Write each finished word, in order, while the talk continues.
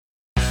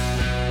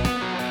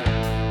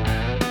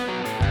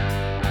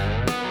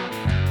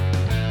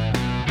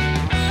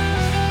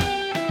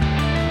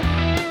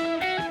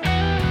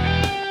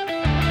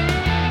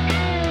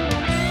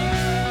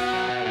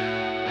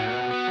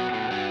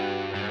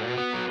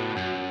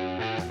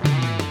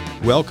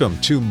Welcome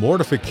to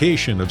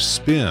Mortification of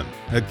Spin,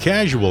 a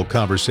casual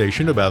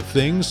conversation about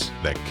things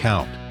that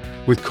count,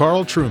 with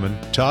Carl Trueman,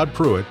 Todd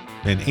Pruitt,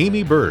 and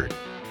Amy Bird.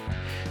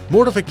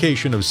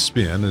 Mortification of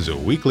Spin is a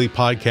weekly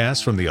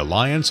podcast from the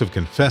Alliance of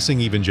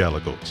Confessing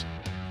Evangelicals.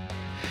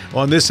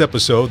 On this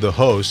episode, the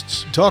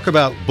hosts talk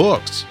about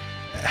books.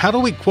 How do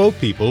we quote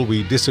people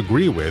we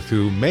disagree with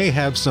who may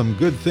have some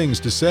good things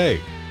to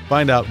say?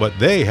 Find out what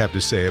they have to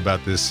say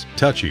about this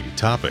touchy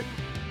topic.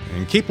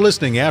 And keep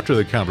listening after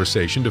the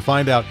conversation to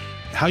find out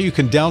how you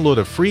can download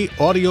a free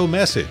audio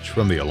message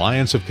from the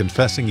Alliance of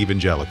Confessing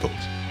Evangelicals.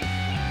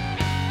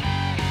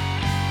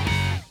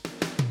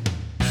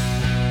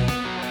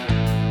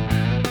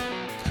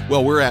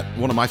 Well, we're at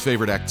one of my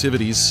favorite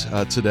activities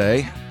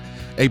today,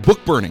 a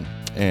book burning.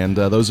 And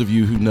those of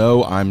you who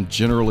know, I'm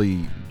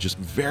generally just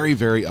very,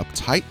 very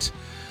uptight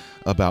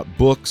about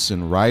books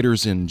and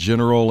writers in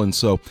general. And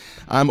so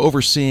I'm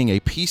overseeing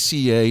a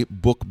PCA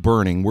book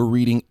burning.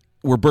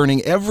 We're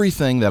burning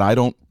everything that I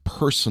don't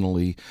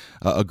personally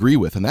agree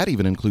with, and that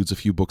even includes a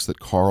few books that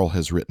Carl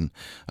has written,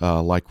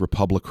 like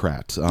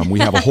Republicrat. We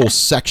have a whole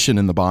section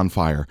in the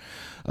bonfire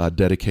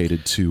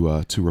dedicated to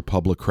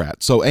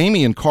Republicrat. So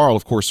Amy and Carl,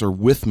 of course, are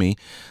with me,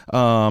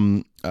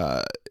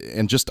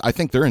 and just I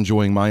think they're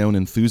enjoying my own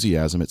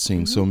enthusiasm at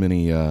seeing so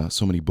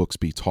many books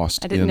be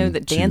tossed. I didn't know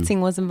that dancing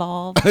was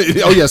involved.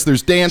 Oh yes,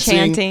 there's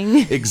dancing,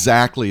 chanting.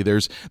 Exactly.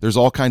 There's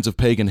all kinds of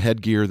pagan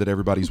headgear that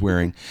everybody's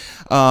wearing.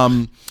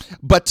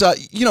 But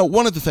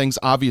one of the things,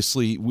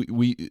 obviously,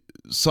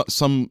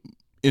 some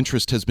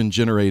interest has been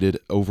generated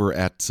over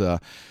at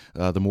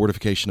the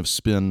Mortification of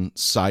Spin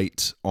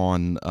site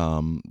on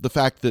the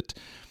fact that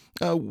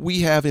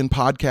we have in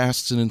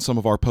podcasts and in some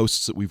of our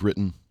posts that we've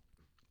written.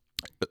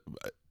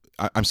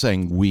 I'm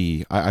saying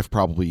we. I've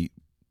probably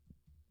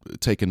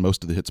taken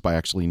most of the hits by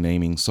actually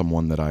naming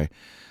someone that I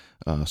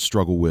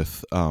struggle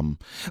with.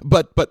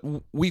 But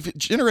we've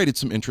generated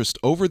some interest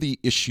over the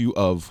issue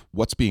of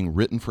what's being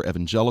written for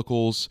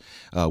evangelicals.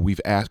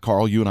 We've asked,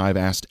 Carl, you and I have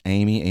asked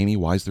Amy,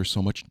 why is there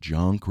so much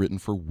junk written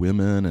for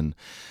women? And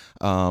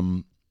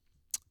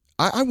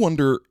I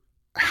wonder,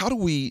 how do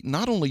we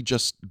not only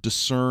just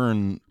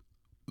discern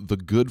the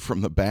good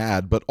from the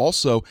bad, but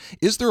also,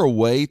 is there a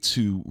way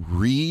to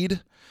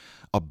read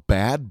a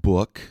bad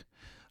book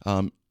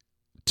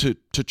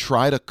to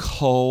try to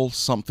cull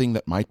something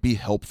that might be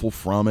helpful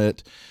from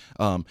it?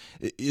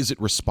 Is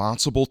it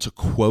responsible to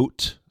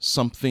quote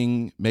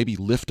something, maybe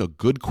lift a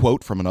good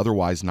quote from an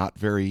otherwise not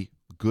very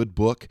good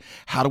book?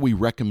 How do we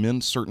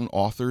recommend certain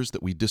authors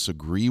that we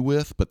disagree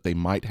with, but they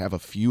might have a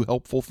few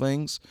helpful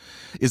things?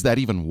 Is that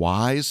even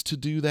wise to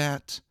do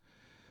that?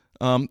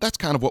 That's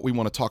kind of what we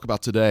want to talk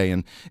about today.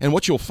 And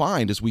what you'll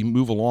find as we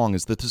move along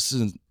is that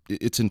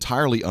it's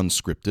entirely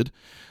unscripted.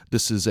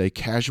 This is a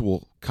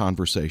casual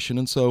conversation.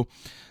 And so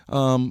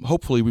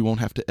hopefully we won't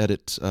have to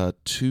edit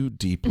too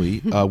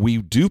deeply. We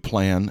do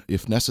plan,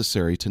 if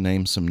necessary, to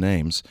name some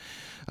names.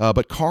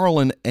 But Carl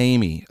and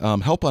Amy,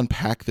 help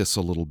unpack this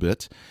a little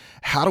bit.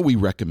 How do we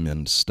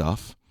recommend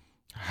stuff?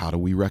 How do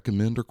we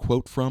recommend or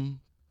quote from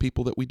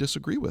people that we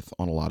disagree with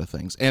on a lot of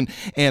things? And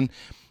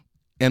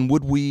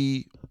would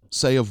we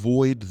say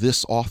avoid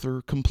this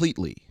author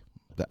completely?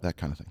 That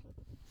kind of thing.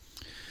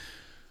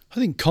 I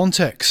think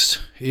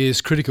context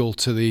is critical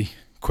to the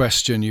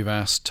question you've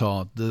asked,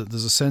 Todd.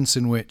 There's a sense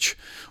in which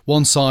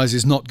one size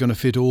is not going to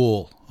fit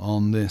all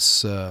on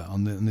this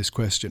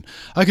question.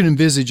 I can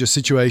envisage a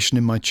situation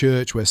in my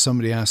church where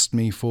somebody asked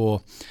me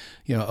for,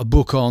 a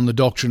book on the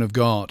doctrine of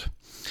God,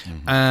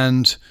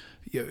 and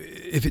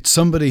if it's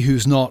somebody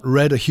who's not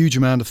read a huge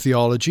amount of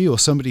theology, or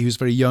somebody who's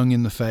very young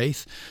in the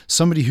faith,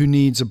 somebody who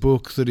needs a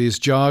book that is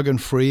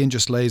jargon-free and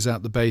just lays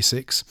out the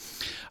basics,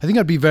 I think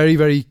I'd be very,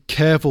 very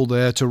careful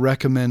there to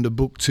recommend a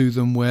book to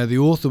them where the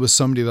author was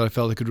somebody that I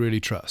felt I could really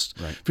trust.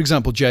 Right. For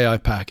example, J.I.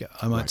 Packer.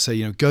 I might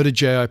say, go to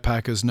J.I.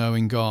 Packer's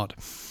Knowing God.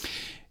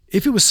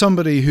 If it was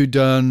somebody who'd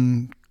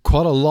done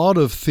quite a lot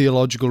of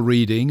theological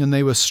reading and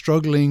they were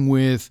struggling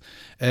with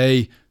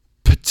a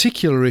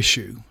particular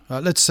issue,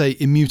 let's say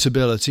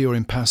immutability or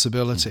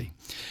impassibility,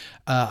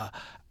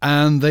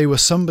 and they were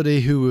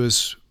somebody who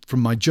was, from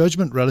my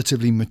judgment,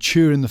 relatively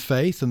mature in the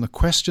faith, and the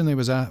question they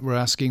were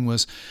asking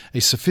was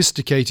a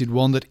sophisticated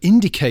one that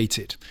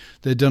indicated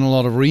they'd done a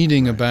lot of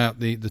reading about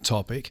the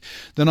topic,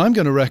 then I'm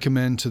going to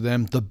recommend to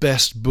them the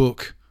best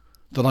book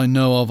that I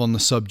know of on the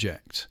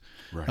subject.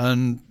 Right.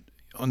 And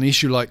on the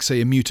issue like,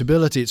 say,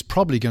 immutability, it's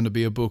probably going to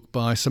be a book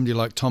by somebody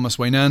like Thomas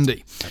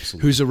Weinandy,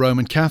 who's a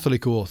Roman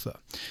Catholic author.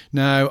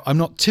 Now, I'm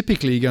not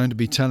typically going to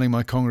be telling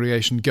my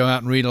congregation, go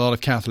out and read a lot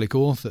of Catholic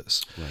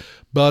authors. Right.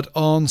 But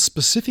on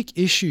specific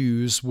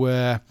issues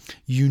where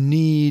you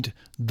need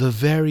the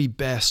very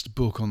best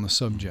book on the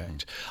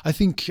subject, I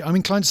think I'm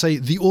inclined to say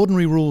the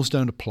ordinary rules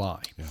don't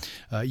apply.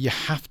 Yeah. You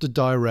have to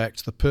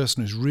direct the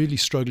person who's really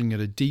struggling at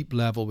a deep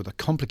level with a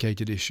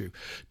complicated issue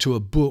to a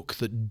book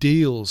that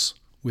deals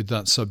with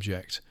that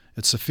subject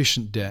at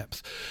sufficient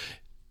depth,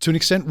 to an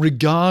extent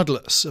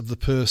regardless of the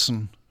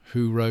person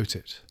who wrote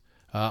it.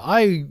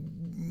 I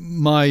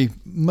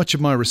much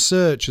of my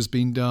research has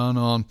been done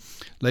on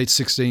late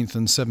 16th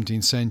and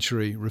 17th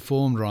century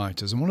Reformed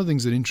writers. And one of the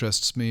things that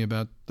interests me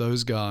about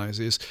those guys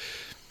is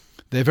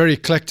they're very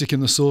eclectic in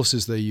the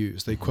sources they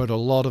use. They quote a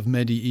lot of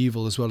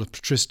medieval as well as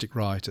patristic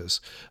writers.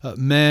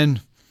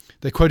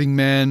 They're quoting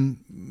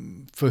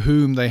men for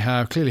whom they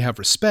clearly have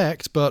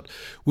respect, but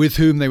with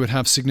whom they would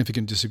have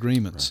significant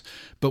disagreements.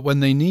 Right. But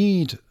when they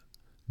need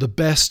the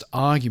best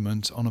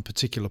argument on a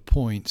particular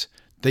point,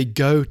 they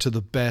go to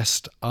the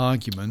best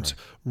argument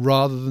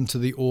rather than to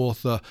the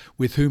author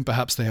with whom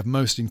perhaps they have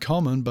most in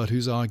common, but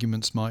whose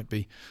arguments might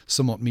be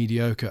somewhat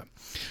mediocre.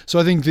 So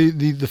I think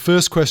the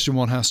first question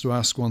one has to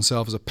ask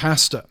oneself as a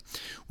pastor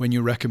when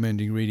you're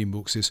recommending reading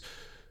books is,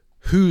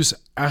 who's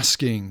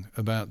asking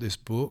about this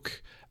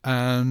book?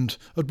 And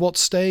at what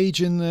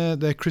stage in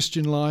their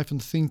Christian life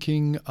and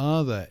thinking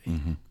are they?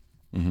 Mm-hmm.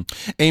 Mm-hmm.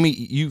 Amy,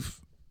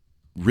 you've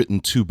written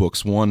 2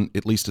 books. One,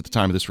 at least at the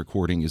time of this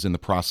recording, is in the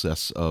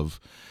process of,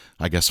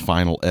 I guess,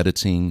 final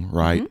editing,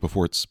 right? Mm-hmm.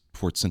 Before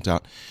it's sent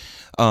out.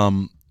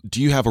 Do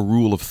you have a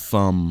rule of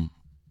thumb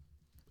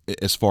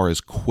as far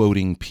as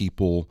quoting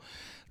people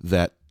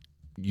that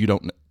you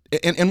don't?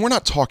 And we're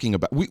not talking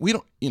about we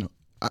don't, you know.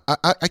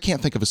 I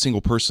can't think of a single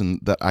person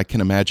that I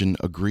can imagine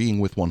agreeing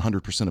with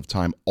 100% of the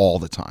time all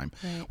the time.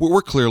 Right.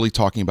 We're clearly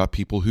talking about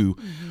people who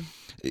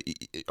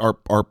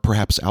are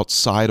perhaps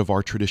outside of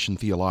our tradition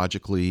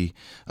theologically,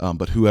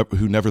 but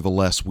who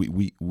nevertheless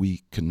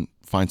we can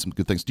find some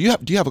good things. Do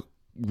you have a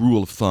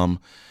rule of thumb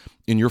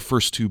in your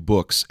first 2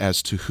 books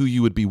as to who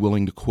you would be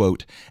willing to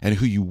quote and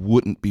who you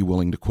wouldn't be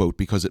willing to quote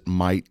because it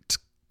might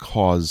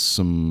cause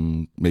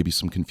maybe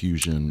some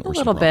confusion or a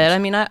little bit? I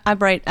mean, I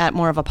write at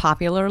more of a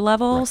popular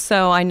level, right.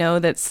 So I know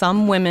that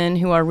some women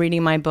who are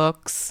reading my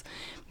books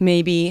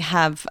maybe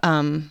have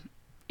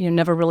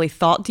never really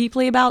thought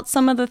deeply about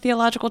some of the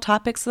theological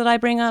topics that I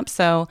bring up.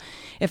 So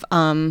if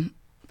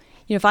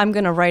if I'm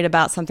going to write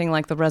about something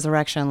like the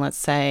resurrection, let's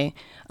say,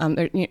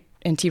 and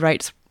T.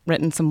 Wright's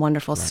written some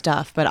wonderful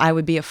stuff, but I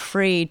would be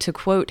afraid to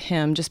quote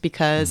him just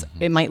because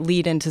it might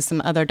lead into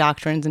some other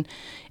doctrines.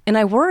 And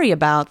I worry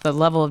about the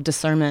level of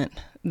discernment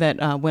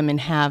that women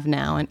have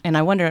now. And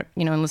I wonder,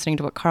 in listening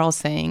to what Carl's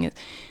saying,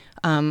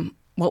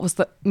 what was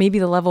maybe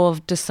the level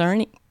of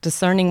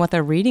discerning what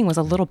they're reading was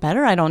a little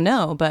better? I don't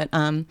know. But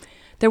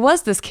there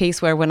was this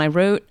case where when I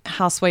wrote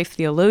Housewife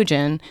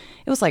Theologian,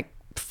 it was like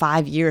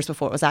 5 years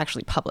before it was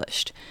actually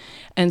published.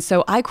 And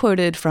so I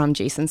quoted from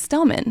Jason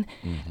Stellman.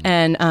 Mm-hmm.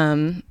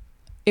 And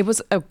it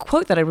was a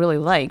quote that I really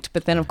liked.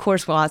 But then, of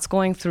course, while it's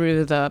going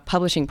through the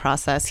publishing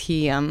process,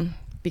 he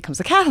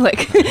becomes a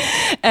Catholic.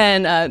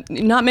 And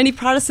not many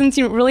Protestants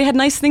really had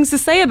nice things to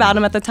say about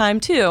him at the time,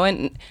 too.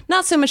 And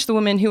not so much the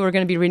women who were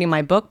going to be reading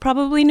my book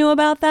probably knew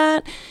about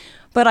that.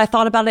 But I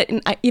thought about it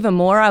even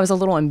more. I was a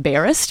little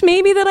embarrassed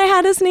maybe that I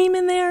had his name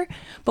in there.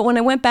 But when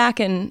I went back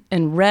and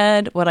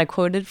read what I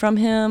quoted from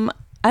him,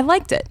 I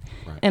liked it.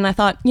 Right. And I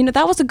thought,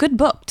 that was a good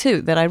book,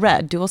 too, that I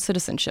read, Dual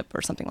Citizenship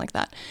or something like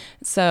that.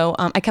 So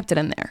I kept it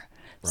in there.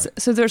 Right.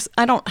 So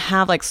I don't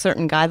have like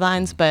certain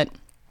guidelines, but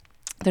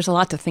there's a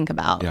lot to think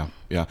about.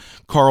 Yeah.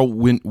 Carl,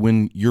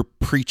 when you're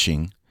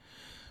preaching,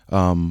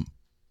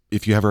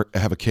 if you ever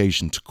have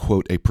occasion to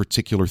quote a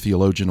particular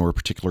theologian or a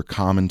particular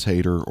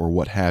commentator or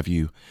what have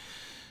you,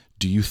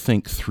 do you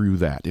think through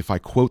that? If I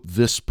quote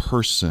this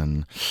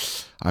person,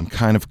 I'm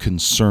kind of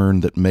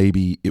concerned that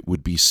maybe it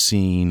would be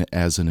seen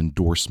as an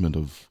endorsement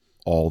of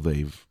all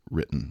they've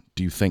written.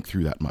 Do you think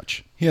through that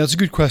much? Yeah, it's a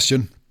good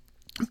question.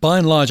 By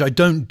and large, I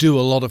don't do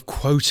a lot of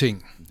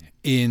quoting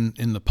in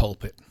the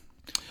pulpit.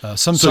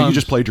 Sometimes, so you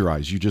just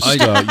plagiarize. You just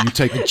you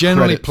take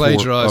generally credit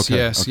plagiarize. For,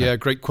 okay, yes, okay. Yeah,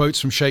 great quotes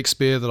from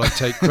Shakespeare that I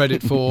take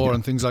credit for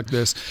and things like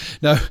this.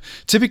 Now,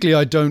 typically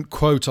I don't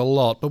quote a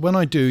lot, but when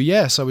I do,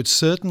 yes, I would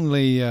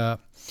certainly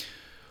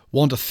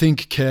want to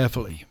think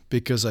carefully,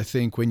 because I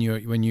think when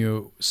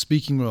you're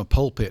speaking from a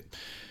pulpit,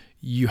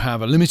 you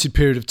have a limited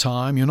period of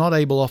time. You're not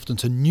able often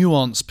to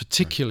nuance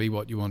particularly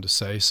what you want to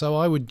say. So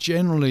I would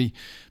generally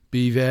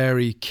be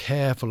very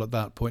careful at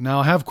that point. Now,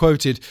 I have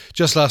quoted,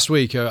 just last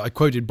week, I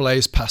quoted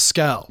Blaise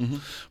Pascal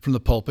from the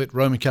pulpit,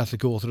 Roman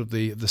Catholic author of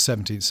the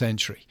 17th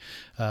century.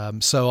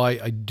 So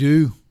I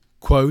do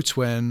quote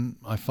when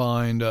I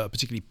find a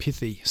particularly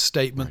pithy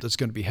statement that's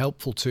going to be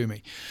helpful to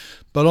me.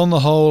 But on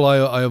the whole,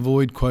 I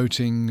avoid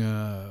quoting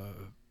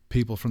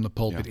people from the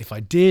pulpit. Yeah. If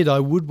I did, I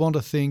would want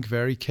to think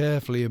very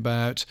carefully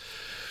about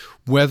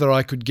whether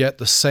I could get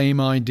the same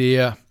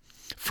idea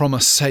from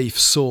a safe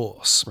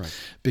source, right.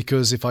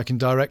 Because if I can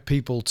direct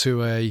people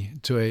to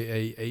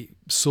a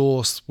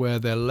source where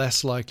they're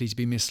less likely to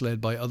be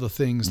misled by other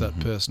things that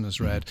person has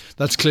read,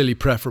 that's clearly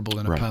preferable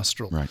in a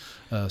pastoral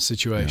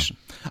situation.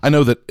 Yeah. I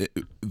know that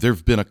there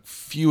have been a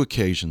few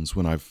occasions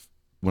when I've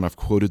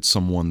quoted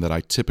someone that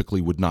I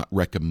typically would not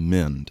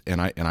recommend,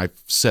 and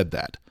I've said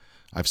that.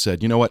 I've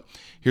said, you know what?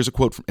 Here's a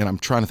quote from, and I'm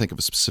trying to think of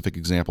a specific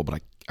example, but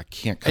I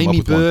can't come up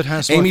with one. Amy Bird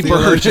has Amy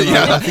Bird.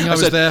 Yeah, I think I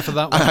was there for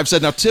that one. I've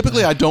said, now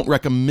typically I don't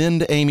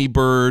recommend Amy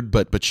Bird,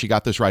 but she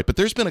got this right. But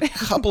there's been a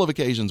couple of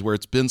occasions where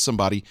it's been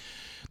somebody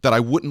that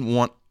I wouldn't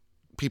want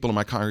people in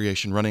my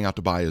congregation running out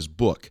to buy his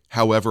book.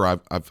 However,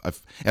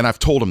 I've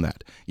told him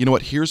that, you know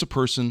what, here's a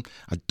person,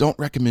 I don't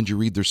recommend you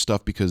read their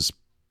stuff because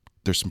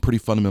there's some pretty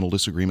fundamental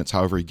disagreements.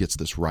 However, he gets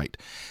this right.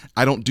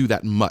 I don't do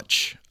that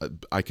much.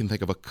 I can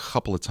think of a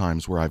couple of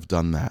times where I've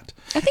done that.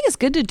 I think it's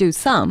good to do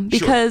some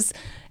because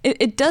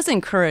it does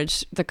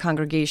encourage the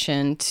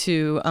congregation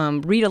to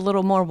read a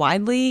little more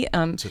widely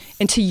and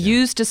to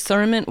use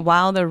discernment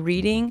while they're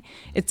reading.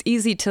 It's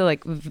easy to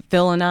like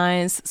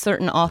villainize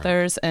certain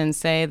authors and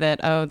say that,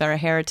 oh, they're a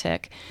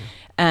heretic.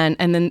 And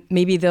then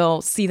maybe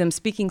they'll see them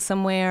speaking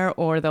somewhere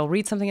or they'll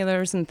read something of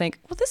theirs and think,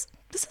 well, this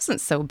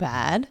isn't so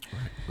bad.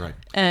 Right.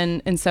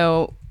 And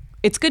so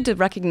it's good to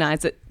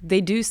recognize that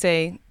they do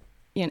say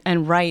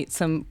and write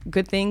some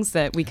good things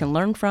that we can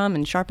learn from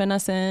and sharpen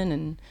us in.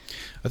 And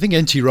I think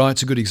N.T.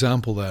 Wright's a good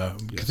example there.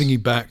 Yes. Thinking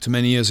back to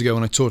many years ago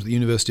when I taught at the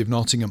University of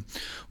Nottingham,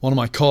 one of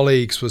my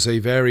colleagues was a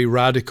very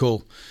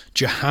radical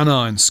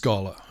Johannine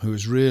scholar who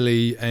was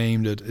really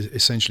aimed at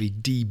essentially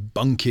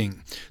debunking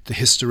the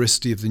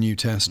historicity of the New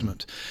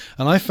Testament.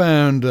 And I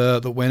found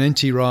that when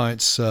N.T.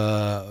 Wright's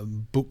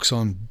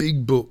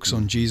big books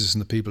on Jesus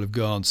and the people of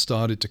God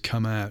started to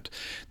come out,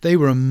 they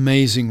were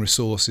amazing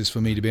resources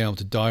for me to be able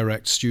to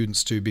direct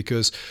students to,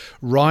 because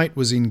Wright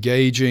was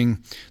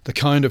engaging the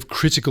kind of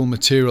critical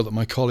material that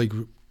my colleague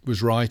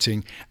was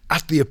writing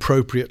at the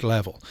appropriate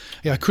level.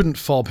 I couldn't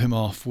fob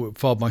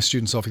my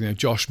students off,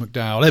 Josh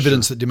McDowell,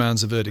 evidence that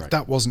demands a verdict. Right.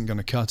 That wasn't going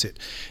to cut it.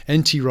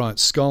 N.T.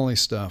 Wright's scholarly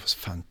stuff was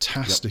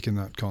fantastic in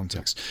that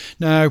context.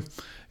 Now,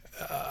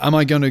 am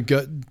I going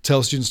to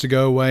tell students to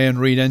go away and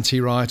read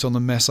N.T. Wright on the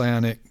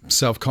messianic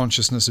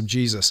self-consciousness of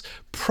Jesus?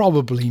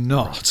 Probably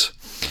not.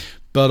 Right.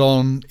 But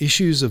on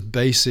issues of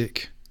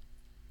basic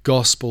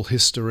gospel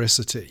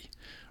historicity,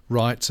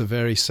 Wright's a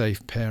very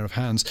safe pair of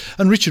hands.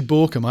 And Richard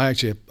Bauckham,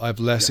 I have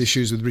less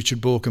issues with Richard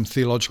Bauckham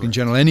theologically in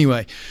general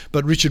anyway,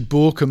 but Richard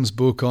Bauckham's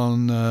book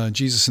on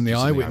Jesus and the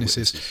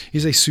Eyewitnesses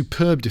is a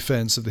superb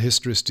defense of the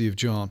historicity of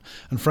John.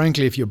 And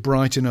frankly, if you're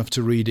bright enough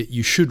to read it,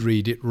 you should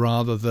read it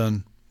rather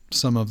than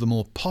some of the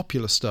more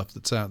popular stuff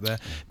that's out there,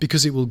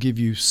 because it will give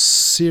you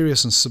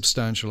serious and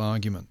substantial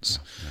arguments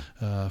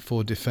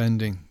for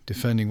defending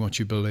what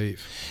you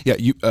believe. Yeah,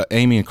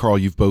 Amy and Carl,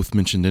 you've both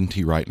mentioned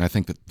N.T. Wright, and I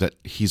think that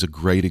he's a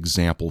great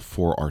example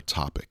for our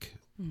topic,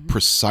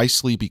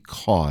 precisely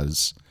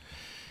because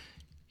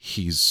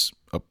he's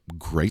a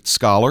great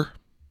scholar.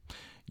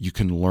 You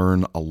can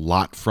learn a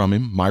lot from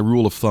him. My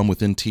rule of thumb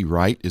with N.T.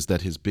 Wright is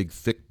that his big,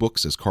 thick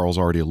books, as Carl's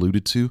already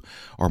alluded to,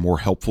 are more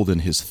helpful than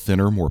his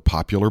thinner, more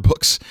popular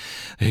books.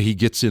 He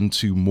gets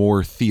into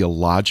more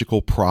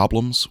theological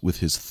problems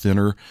with his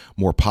thinner,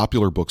 more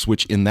popular books,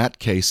 which in that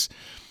case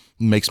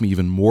makes me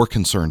even more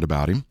concerned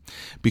about him,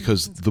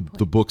 because the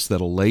books that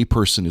a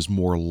layperson is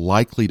more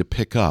likely to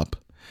pick up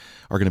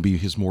are going to be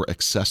his more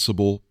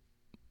accessible,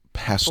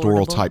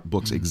 pastoral type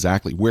books,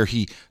 exactly, where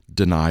he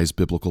denies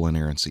biblical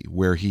inerrancy,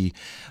 where he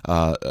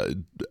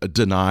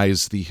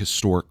denies the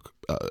historic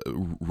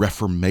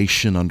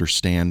Reformation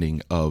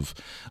understanding of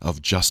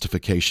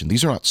justification.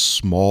 These are not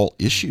small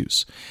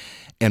issues.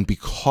 And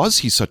because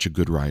he's such a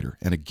good writer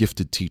and a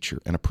gifted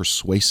teacher and a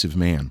persuasive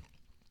man,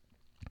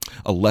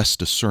 a less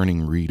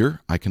discerning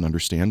reader, I can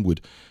understand,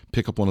 would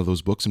pick up one of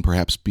those books and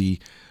perhaps be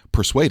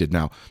persuaded.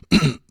 Now,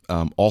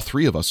 all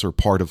three of us are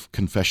part of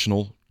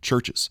confessional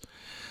churches.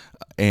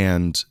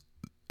 And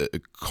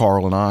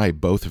Carl and I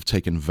both have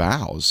taken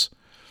vows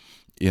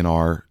in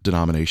our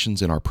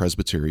denominations, in our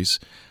presbyteries,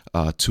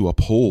 to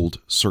uphold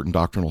certain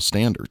doctrinal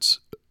standards,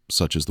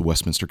 such as the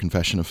Westminster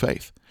Confession of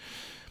Faith.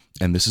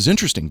 And this is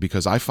interesting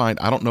because I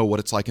don't know what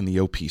it's like in the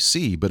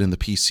OPC, but in the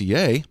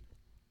PCA,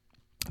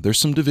 there's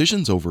some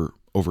divisions over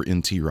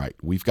N.T. Wright.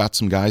 We've got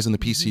some guys in the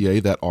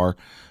PCA that are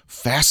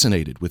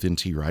fascinated with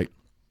N.T. Wright,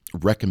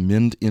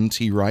 recommend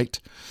N.T. Wright,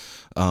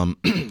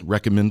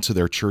 recommend to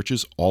their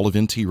churches all of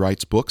N.T.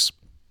 Wright's books.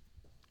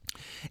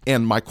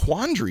 And my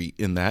quandary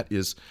in that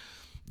is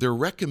they're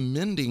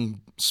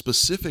recommending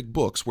specific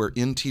books where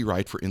N.T.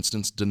 Wright, for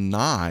instance,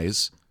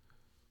 denies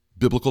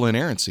biblical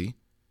inerrancy,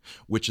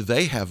 which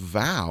they have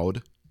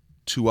vowed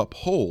to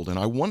uphold. And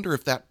I wonder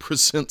if that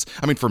presents,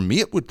 for me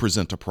it would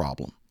present a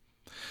problem.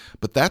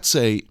 But that's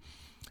an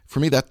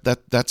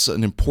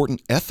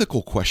important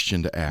ethical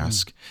question to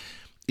ask,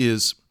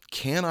 is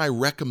can I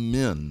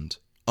recommend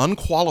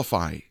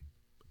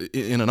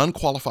in an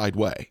unqualified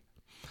way,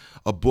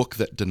 a book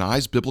that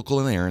denies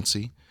biblical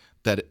inerrancy,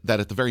 that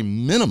at the very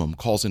minimum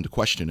calls into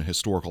question a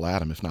historical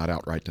Adam, if not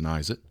outright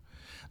denies it,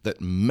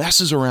 that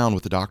messes around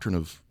with the doctrine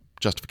of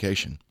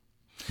justification?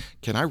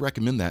 Can I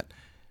recommend that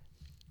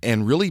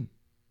and really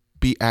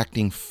be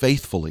acting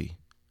faithfully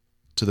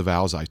to the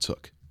vows I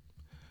took?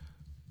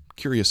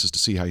 Curious as to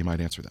see how you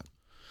might answer that.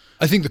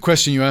 I think the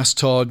question you asked,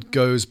 Todd,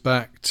 goes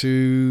back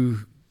to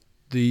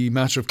the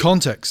matter of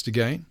context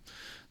again.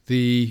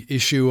 The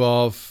issue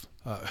of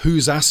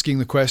who's asking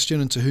the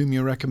question and to whom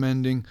you're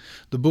recommending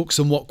the books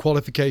and what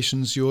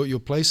qualifications you're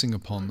placing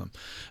upon them.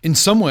 In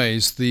some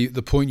ways, the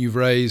point you've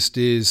raised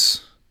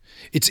is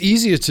it's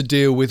easier to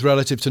deal with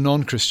relative to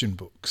non-Christian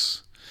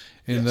books,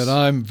 in that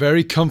I'm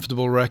very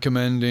comfortable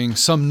recommending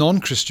some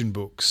non-Christian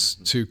books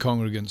to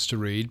congregants to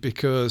read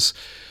because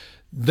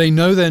they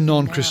know they're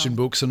non-Christian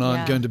books and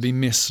aren't going to be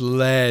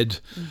misled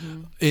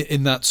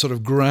in that sort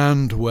of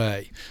grand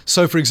way.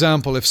 So, for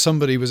example, if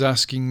somebody was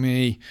asking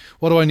me,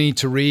 what do I need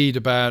to read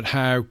about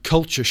how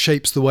culture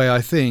shapes the way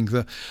I think,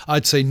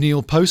 I'd say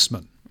Neil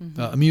Postman.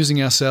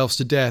 Amusing Ourselves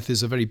to Death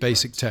is a very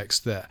basic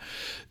text there.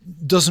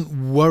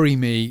 Doesn't worry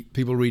me,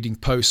 people reading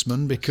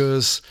Postman,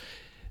 because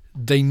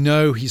they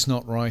know he's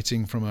not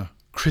writing from a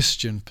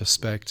Christian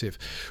perspective.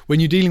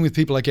 When you're dealing with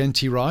people like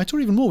N.T. Wright, or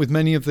even more with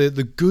many of the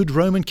good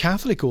Roman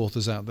Catholic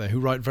authors out there who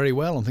write very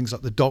well on things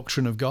like the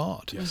doctrine of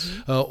God,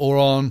 or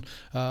on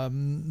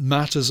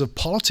matters of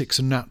politics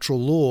and natural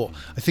law,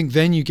 I think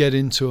then you get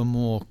into a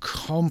more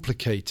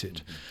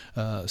complicated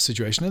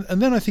situation. And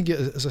then I think,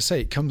 as I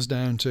say, it comes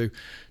down to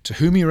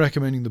whom you're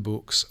recommending the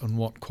books and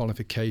what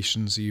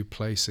qualifications are you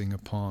placing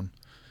upon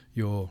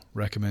your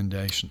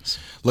recommendations.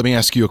 Let me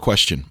ask you a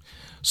question.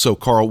 So,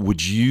 Carl,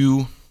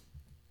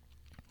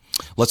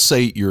 let's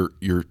say your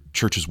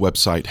church's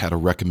website had a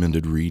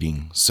recommended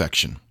reading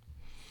section,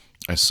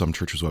 as some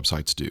churches'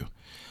 websites do.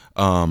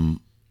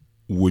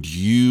 Would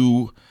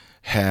you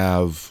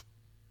have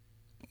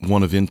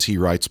one of N.T.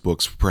 Wright's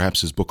books,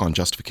 perhaps his book on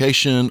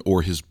justification,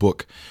 or his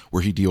book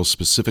where he deals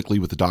specifically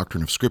with the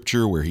doctrine of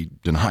Scripture, where he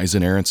denies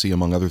inerrancy,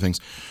 among other things?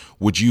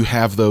 Would you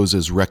have those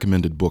as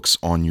recommended books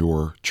on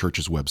your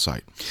church's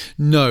website?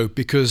 No,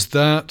 because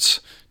that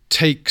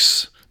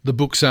takes the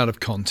books out of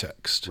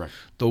context. Right.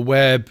 The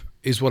web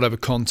is whatever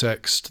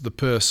context the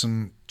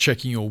person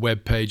checking your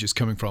web page is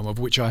coming from, of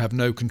which I have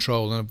no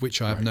control and of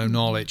which I have no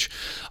knowledge.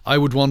 I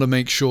would want to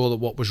make sure that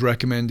what was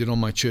recommended on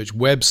my church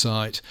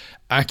website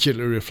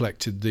accurately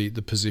reflected the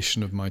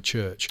position of my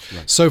church.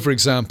 Right. So, for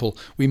example,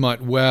 we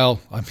might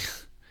I'm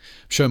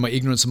showing my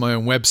ignorance of my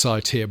own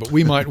website here, but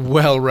we might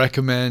well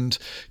recommend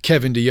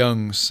Kevin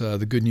DeYoung's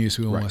The Good News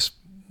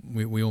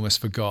we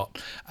almost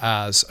forgot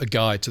as a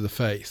guide to the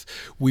faith.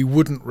 We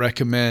wouldn't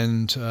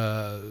recommend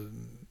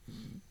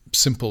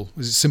Simple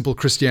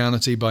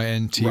Christianity by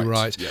N.T.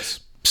 Wright.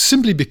 Yes.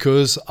 Simply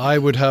because I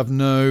would have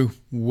no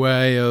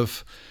way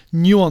of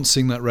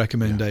nuancing that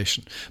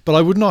recommendation. But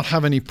I would not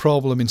have any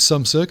problem in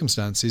some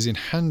circumstances in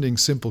handing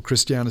Simple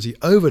Christianity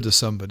over to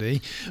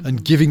somebody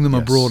and giving them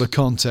a broader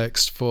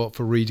context for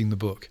reading the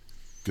book.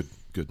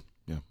 Good.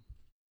 Yeah.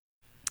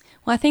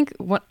 Well, I think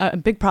a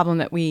big problem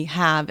that we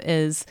have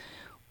is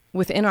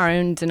within our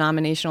own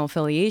denominational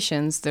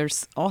affiliations,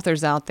 there's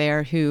authors out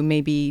there who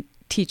may be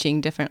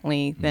teaching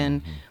differently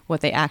than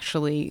what they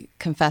actually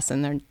confess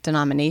in their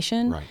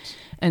denomination. Right.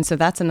 And so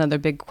that's another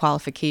big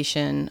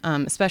qualification,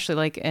 especially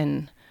like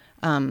in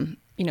the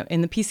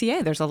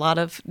PCA, there's a lot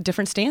of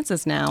different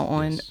stances now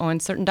on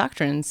certain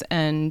doctrines.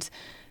 And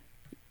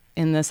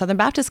in the Southern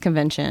Baptist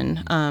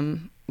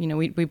Convention,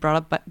 we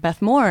brought up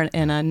Beth Moore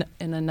in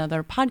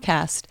another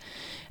podcast.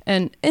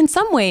 And in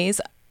some ways,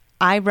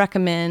 I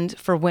recommend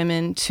for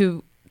women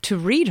to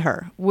read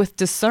her with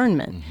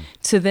discernment,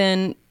 to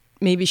then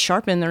maybe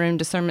sharpen their own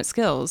discernment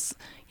skills.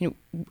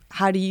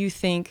 How do you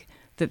think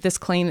that this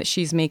claim that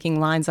she's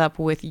making lines up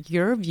with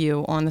your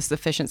view on the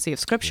sufficiency of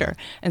Scripture?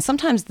 And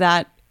sometimes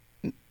that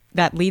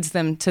leads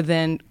them to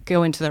then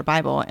go into their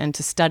Bible and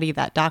to study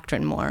that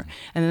doctrine more.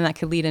 And then that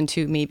could lead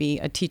into maybe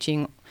a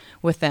teaching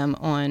with them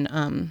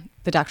on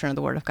the doctrine of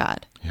the Word of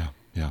God.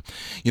 Yeah.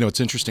 It's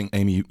interesting,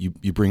 Amy,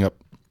 you bring up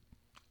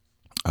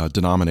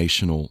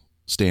denominational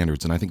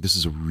standards, and I think this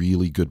is a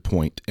really good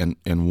point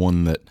and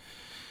one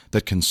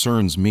that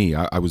concerns me.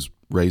 I was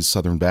raised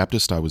Southern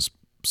Baptist. I was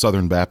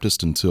Southern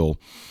Baptist until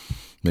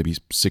maybe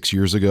 6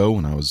 years ago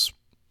when I was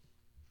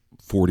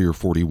 40 or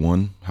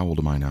 41. How old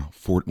am I now?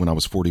 When I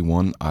was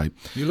 41,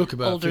 You look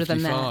about older 55.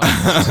 than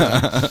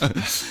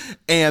that.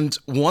 And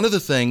one of the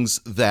things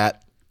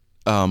that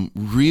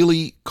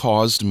really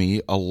caused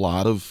me a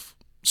lot of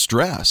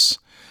stress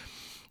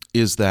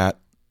is that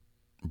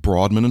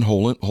Broadman and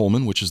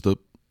Holman, which is the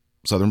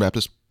Southern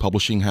Baptist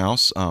Publishing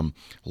House,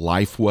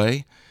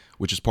 Lifeway,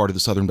 which is part of the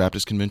Southern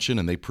Baptist Convention,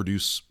 and they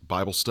produce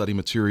Bible study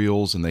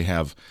materials, and they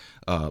have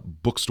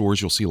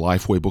bookstores. You'll see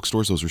Lifeway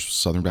bookstores. Those are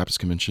Southern Baptist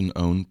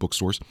Convention-owned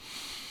bookstores.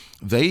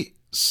 They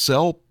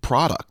sell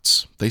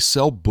products. They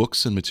sell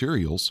books and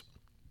materials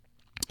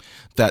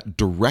that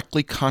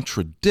directly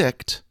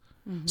contradict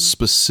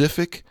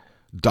specific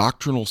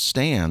doctrinal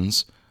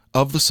stands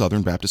of the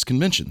Southern Baptist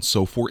Convention.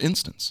 So, for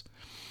instance,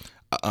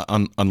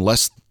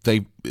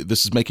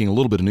 this is making a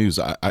little bit of news,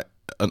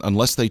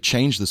 unless they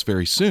change this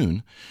very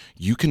soon,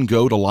 you can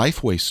go to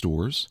Lifeway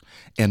stores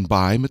and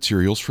buy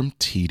materials from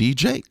T.D.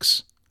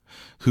 Jakes,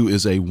 who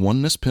is a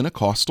oneness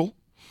Pentecostal,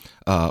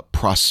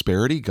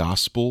 prosperity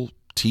gospel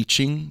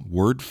teaching,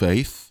 word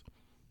faith,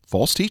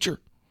 false teacher.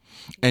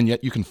 And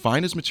yet you can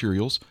find his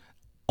materials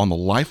on the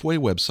Lifeway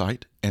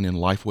website and in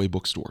Lifeway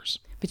bookstores.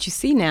 But you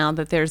see now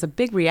that there's a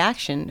big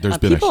reaction. Been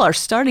people are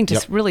starting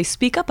to really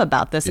speak up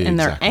about this, and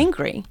they're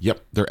angry.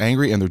 Yep, they're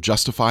angry, and they're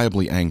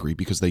justifiably angry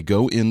because they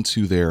go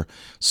into their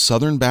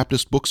Southern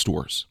Baptist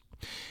bookstores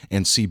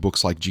and see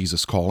books like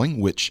Jesus Calling,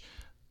 which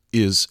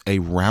is a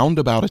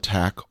roundabout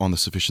attack on the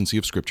sufficiency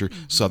of Scripture.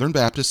 Southern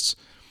Baptists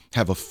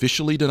have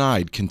officially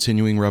denied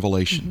continuing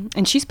revelation.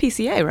 And she's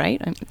PCA,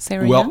 right?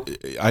 Sarah Well,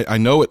 Young? I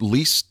know at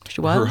least She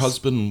was? her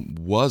husband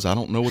was. I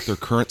don't know what their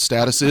current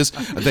status is.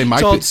 They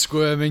might Todd's be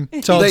squirming.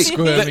 Todd's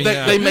squirming.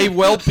 now. they may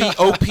well be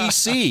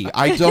OPC.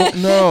 I don't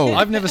know.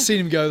 I've never seen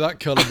him go that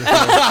colour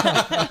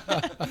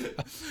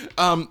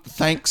before.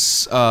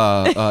 Thanks,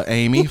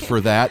 Amy,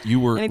 for that.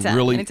 You were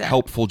really anytime.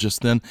 helpful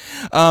just then.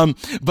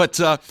 But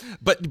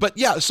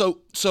yeah.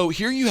 So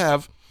here you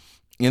have,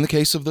 in the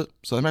case of the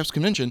Southern Baptist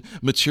Convention,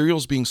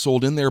 materials being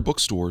sold in their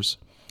bookstores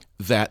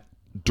that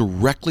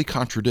directly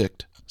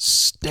contradict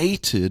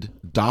stated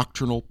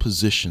doctrinal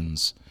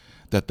positions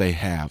that they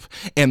have,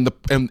 and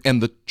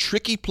the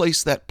tricky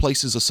place that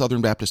places a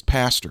Southern Baptist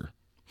pastor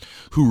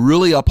who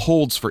really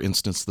upholds, for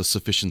instance, the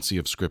sufficiency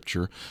of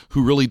Scripture,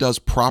 who really does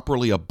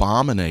properly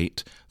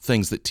abominate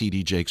things that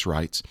T.D. Jakes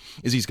writes,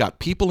 is he's got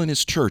people in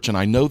his church, and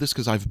I know this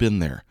because I've been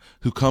there,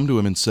 who come to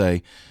him and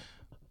say,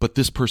 but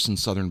this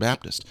person's Southern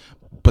Baptist,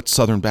 but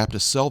Southern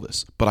Baptists sell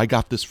this, but I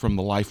got this from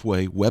the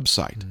Lifeway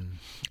website.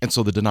 And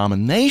so the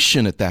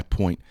denomination at that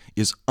point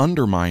is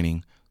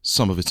undermining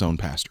some of its own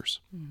pastors.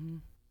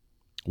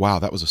 Wow,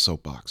 that was a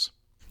soapbox.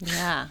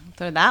 Yeah,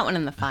 throw that one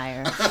in the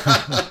fire.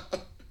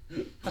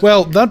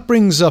 Well, that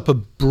brings up a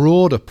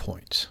broader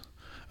point,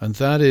 and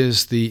that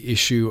is the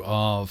issue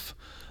of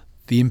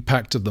the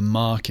impact of the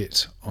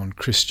market on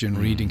Christian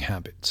reading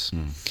habits.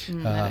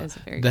 That is a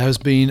very There has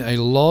been a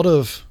lot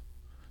of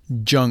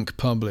junk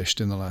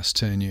published in the last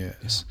 10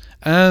 years.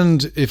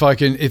 And if this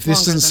Longer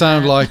doesn't than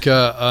sound that. like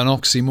an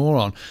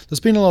oxymoron, there's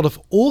been a lot of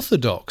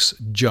orthodox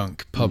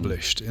junk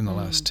published in the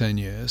last 10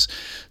 years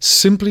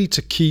simply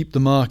to keep the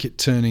market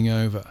turning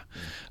over.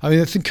 I mean,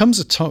 I think comes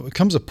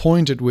a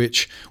point at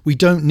which we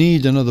don't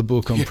need another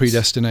book on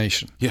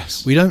predestination.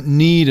 Yes. We don't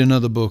need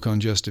another book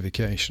on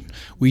justification.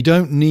 We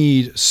don't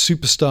need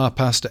superstar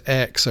Pastor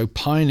X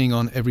opining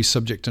on every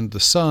subject under the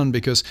sun,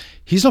 because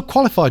he's not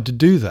qualified to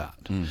do that.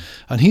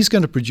 And he's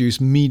going to produce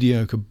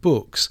mediocre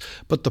books.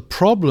 But the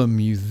problem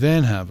you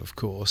then have, of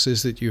course,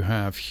 is that you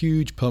have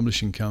huge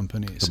publishing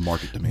companies. The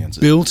market demands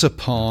it. Built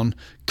upon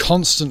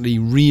constantly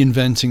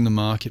reinventing the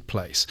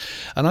marketplace.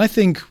 And I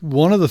think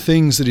one of the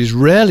things that is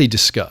rarely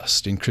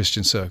discussed in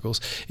Christian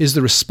circles is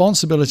the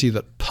responsibility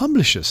that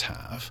publishers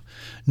have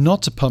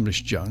not to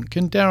publish junk,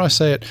 and dare I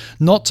say it,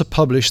 not to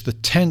publish the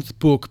 10th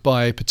book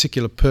by a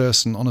particular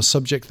person on a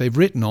subject they've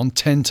written on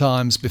 10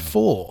 times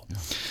before.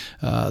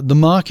 The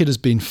market has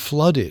been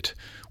flooded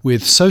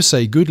with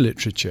so-say good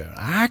literature.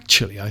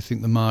 Actually, I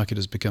think the market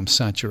has become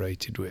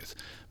saturated with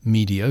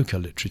mediocre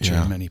literature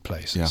in many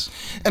places.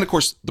 Yeah. And of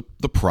course,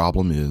 the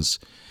problem is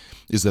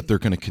that they're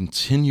going to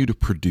continue to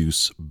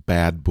produce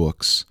bad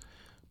books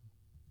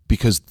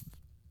because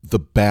the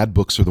bad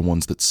books are the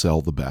ones that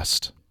sell the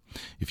best.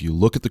 If you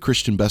look at the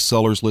Christian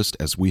bestsellers list,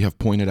 as we have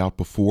pointed out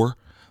before,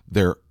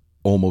 they're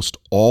almost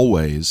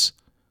always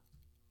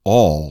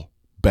all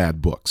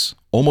bad books.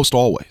 Almost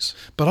always.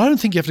 But I don't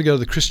think you have to go to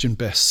the Christian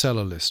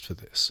bestseller list for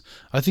this.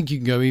 I think you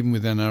can go even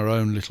within our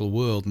own little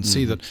world and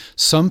see that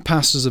some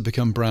pastors have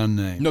become brand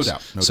names. No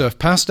doubt. So if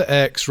Pastor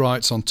X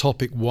writes on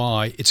topic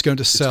Y, it's going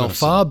to sell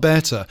far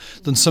better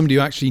than somebody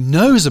who actually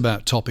knows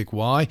about topic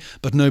Y,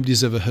 but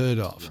nobody's ever heard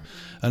of. Right.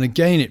 And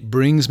again, it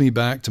brings me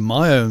back to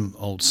my own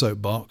old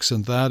soapbox,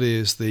 and that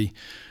is the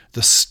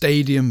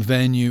stadium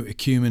venue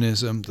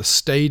ecumenism, the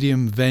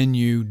stadium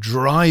venue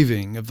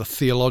driving of the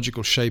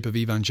theological shape of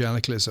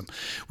evangelicalism,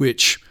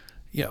 which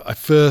I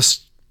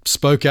first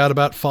spoke out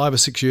about 5 or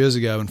 6 years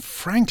ago, and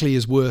frankly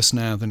is worse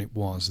now than it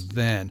was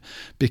then,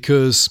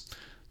 because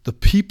the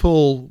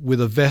people with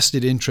a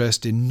vested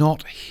interest in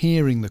not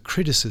hearing the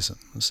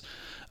criticisms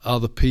are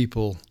the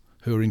people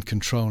who are in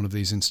control of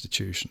these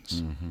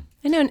institutions. Mm-hmm.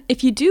 I know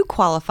if you do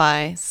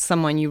qualify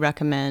someone you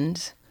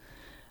recommend,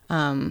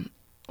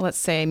 let's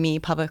say me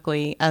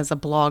publicly as a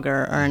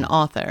blogger or an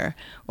author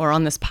or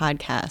on this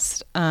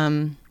podcast,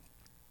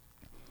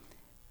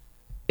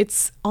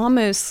 it's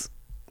almost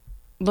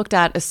looked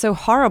at as so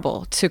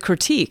horrible to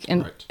critique,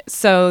 and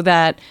so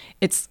that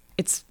it's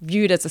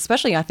viewed as,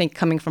 especially I think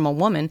coming from a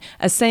woman,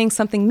 as saying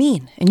something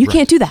mean, and you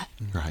can't do that.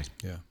 Right.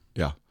 Yeah.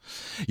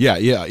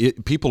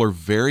 People are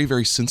very,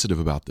 very sensitive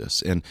about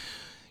this. And,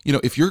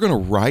 if you're going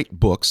to write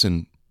books,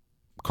 and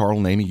Carl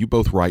and Amy, you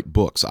both write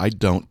books. I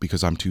don't,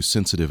 because I'm too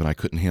sensitive and I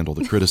couldn't handle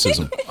the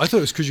criticism. I thought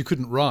it was because you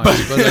couldn't write.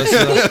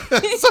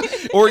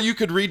 But or you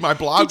could read my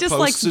blog just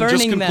posts likes and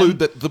just conclude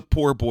them. that the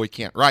poor boy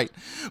can't write.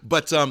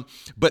 But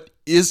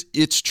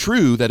it's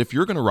true that if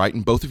you're going to write,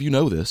 and both of you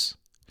know this,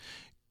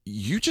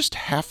 you just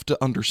have to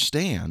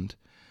understand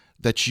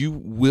that you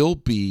will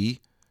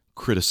be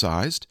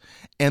criticized,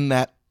 and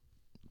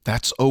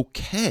that's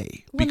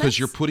okay, because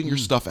you're putting your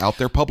stuff out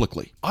there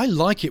publicly. I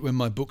like it when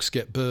my books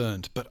get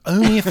burned, but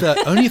only if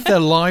they're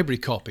library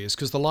copies,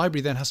 because the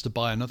library then has to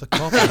buy another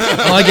copy,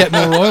 and I get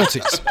more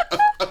royalties.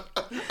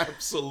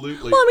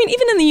 Absolutely. Well, I mean,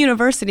 even in the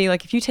university,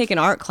 like if you take an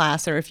art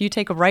class or if you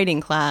take a writing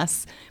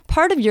class,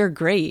 part of your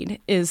grade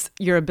is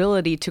your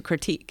ability to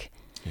critique.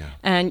 Yeah.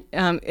 And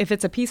if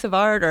it's a piece of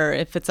art or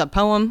if it's a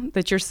poem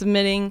that you're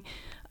submitting,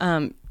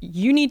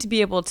 you need to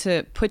be able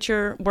to put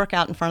your work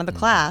out in front of the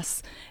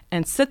class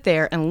and sit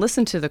there and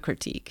listen to the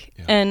critique.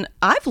 Yeah. And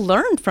I've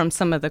learned from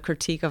some of the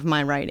critique of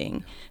my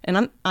writing,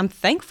 and I'm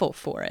thankful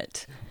for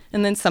it.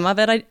 And then some of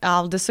it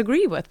I'll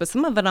disagree with, but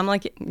some of it I'm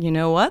like, you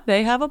know what?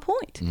 They have a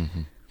point.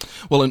 Mm-hmm.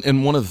 Well,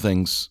 and one of the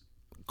things,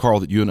 Carl,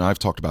 that you and I have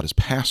talked about as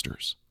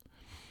pastors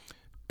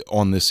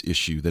on this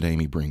issue that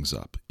Amy brings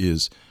up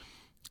is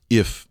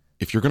if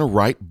you're going to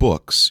write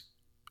books,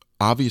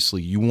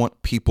 obviously you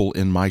want people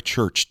in my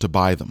church to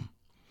buy them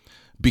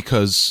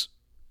because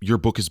your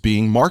book is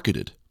being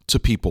marketed to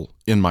people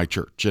in my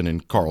church and in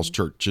Carl's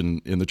church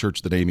and in the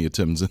church that Amy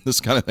attends and this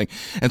kind of thing.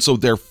 And so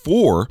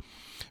therefore,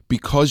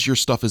 because your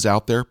stuff is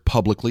out there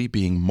publicly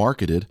being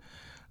marketed,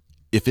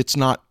 if it's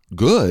not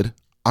good,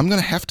 I'm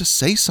going to have to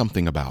say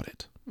something about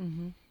it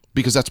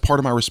because that's part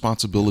of my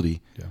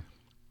responsibility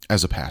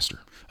as a pastor.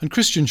 And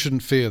Christians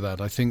shouldn't fear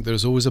that. I think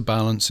there's always a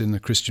balance in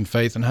the Christian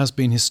faith, and has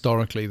been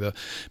historically,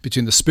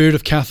 between the spirit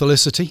of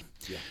Catholicity,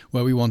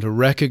 where we want to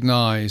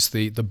recognize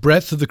the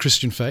breadth of the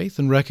Christian faith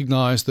and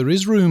recognize there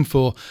is room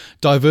for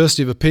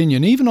diversity of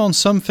opinion, even on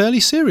some fairly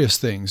serious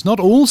things. Not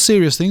all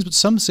serious things, but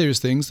some serious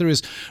things, there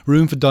is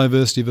room for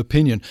diversity of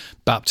opinion.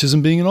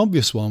 Baptism being an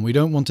obvious one. We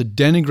don't want to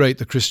denigrate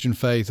the Christian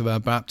faith of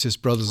our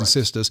Baptist brothers and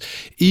sisters,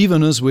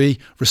 even as we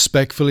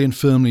respectfully and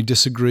firmly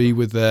disagree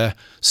with their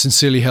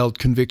sincerely held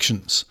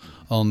convictions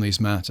on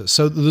these matters.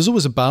 So there's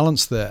always a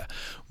balance there.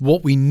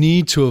 What we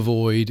need to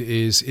avoid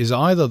is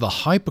either the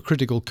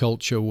hypercritical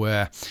culture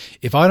where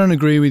if I don't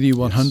agree with you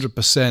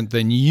 100%,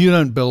 then you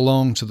don't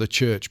belong to the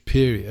church,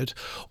 period,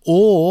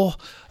 or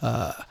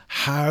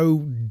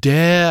how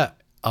dare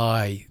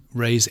I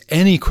raise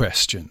any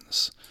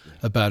questions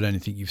about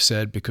anything you've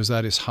said, because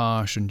that is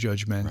harsh and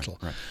judgmental.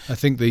 Right. I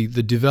think the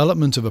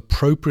development of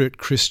appropriate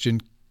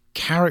Christian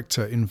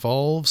character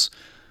involves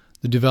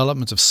the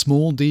development of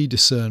small d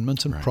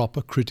discernment and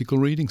proper critical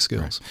reading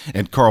skills. Right.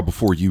 And Carl,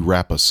 before you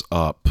wrap us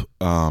up,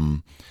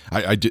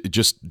 I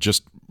just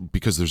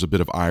because there's a bit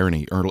of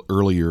irony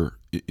earlier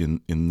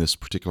in this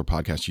particular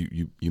podcast,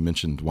 you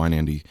mentioned Wine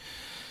Andy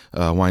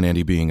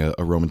being a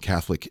Roman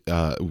Catholic.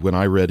 When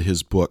I read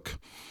his book,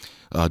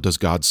 Does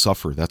God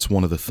Suffer? That's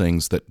one of the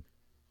things that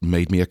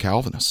made me a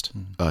Calvinist.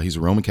 He's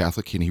a Roman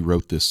Catholic, and he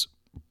wrote this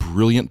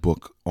brilliant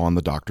book on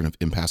the doctrine of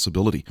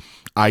impassibility.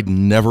 I'd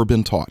never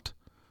been taught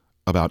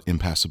about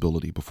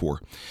impassibility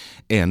before.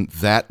 And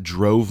that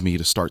drove me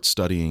to start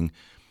studying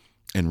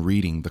and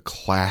reading the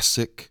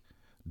classic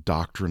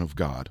doctrine of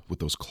God with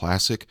those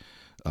classic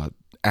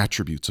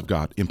attributes of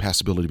God,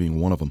 impassibility being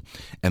one of them.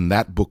 And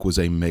that book was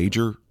a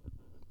major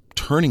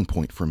turning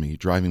point for me,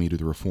 driving me to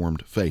the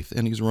Reformed faith.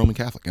 And he's a Roman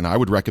Catholic. And I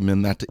would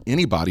recommend that to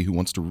anybody who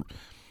wants to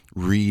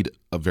read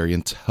a very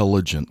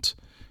intelligent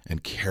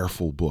and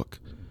careful book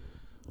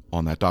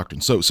on that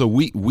doctrine. So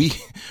we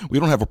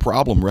don't have a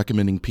problem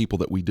recommending people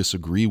that we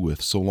disagree with,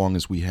 so long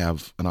as we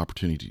have an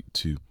opportunity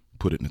to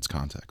put it in its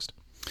context.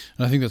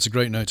 And I think that's a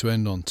great note to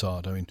end on,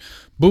 Todd. I mean,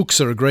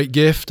 books are a great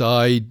gift.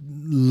 I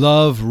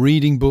love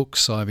reading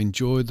books. I've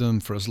enjoyed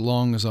them for as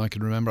long as I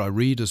can remember. I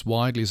read as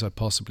widely as I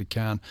possibly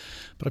can.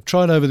 But I've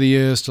tried over the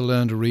years to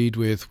learn to read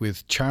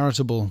with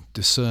charitable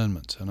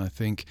discernment. And I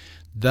think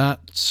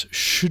that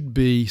should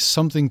be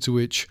something to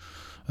which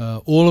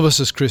all of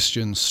us as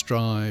Christians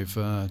strive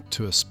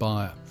to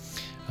aspire.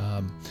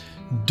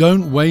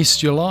 Don't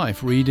waste your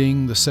life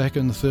reading the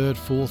second, third,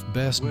 fourth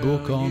best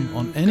book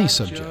on any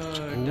subject.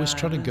 Always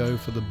try to go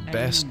for the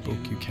best book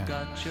you can.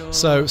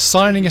 So,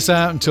 signing us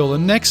out until the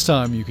next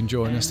time you can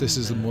join us, this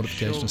is the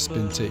Mortification of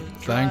Spin Tea.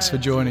 Thanks for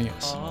joining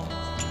us.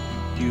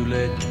 You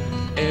let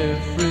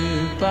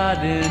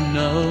everybody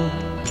know,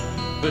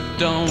 but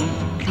don't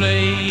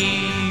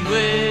play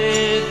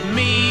with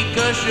me,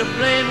 'cause you're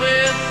playing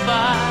with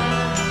fire.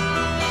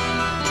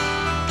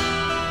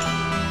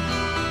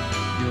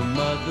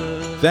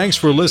 Thanks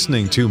for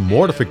listening to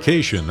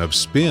Mortification of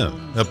Spin,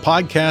 a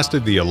podcast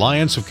of the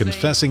Alliance of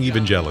Confessing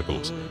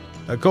Evangelicals,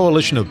 a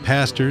coalition of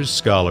pastors,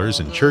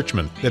 scholars, and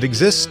churchmen that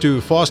exists to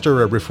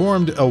foster a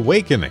Reformed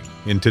awakening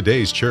in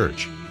today's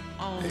church.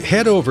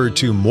 Head over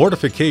to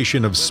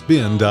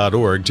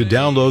mortificationofspin.org to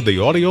download the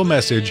audio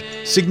message,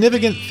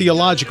 Significant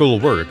Theological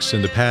Works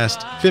in the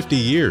Past 50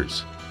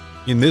 Years.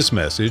 In this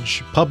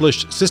message,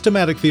 published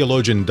systematic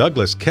theologian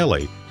Douglas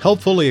Kelly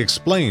helpfully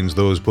explains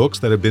those books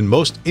that have been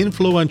most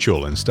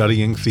influential in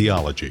studying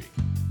theology.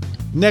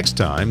 Next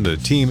time, the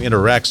team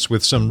interacts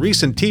with some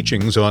recent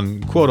teachings on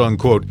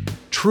quote-unquote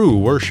true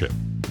worship.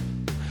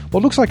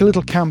 What looks like a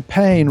little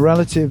campaign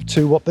relative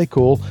to what they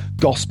call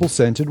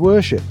gospel-centered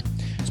worship.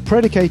 It's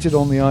predicated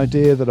on the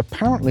idea that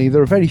apparently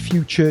there are very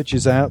few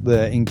churches out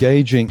there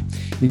engaging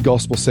in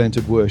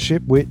gospel-centered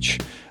worship, which,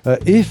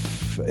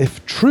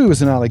 if true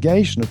as an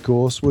allegation, of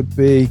course, would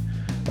be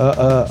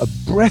a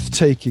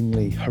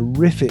breathtakingly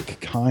horrific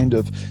kind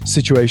of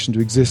situation to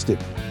exist in.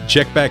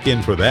 Check back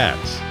in for that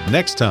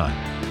next time.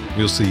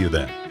 We'll see you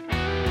then.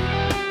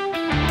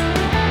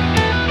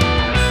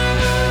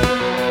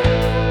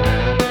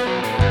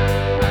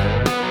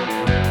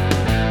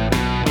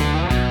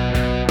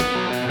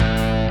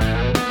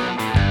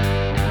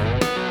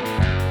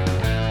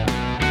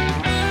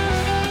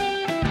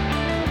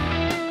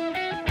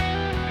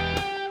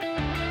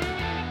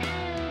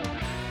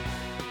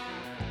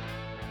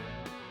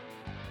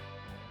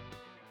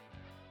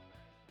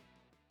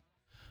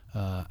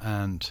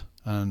 And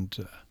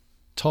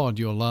Todd,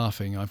 you're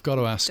laughing. I've got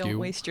to ask Don't you.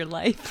 waste your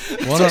life.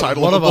 What's the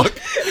title of the book?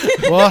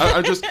 What?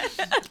 I just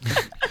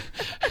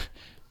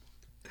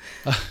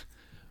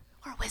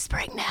We're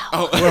whispering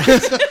now.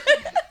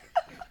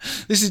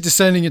 This is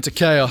descending into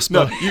chaos.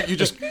 no. But You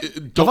just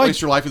don't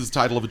waste your life is the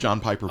title of a John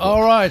Piper book.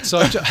 all right. So,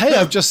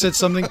 I've just said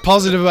something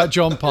positive about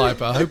John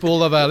Piper. I hope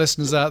all of our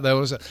listeners out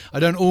there. I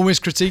don't always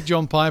critique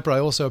John Piper. I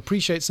also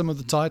appreciate some of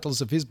the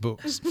titles of his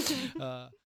books.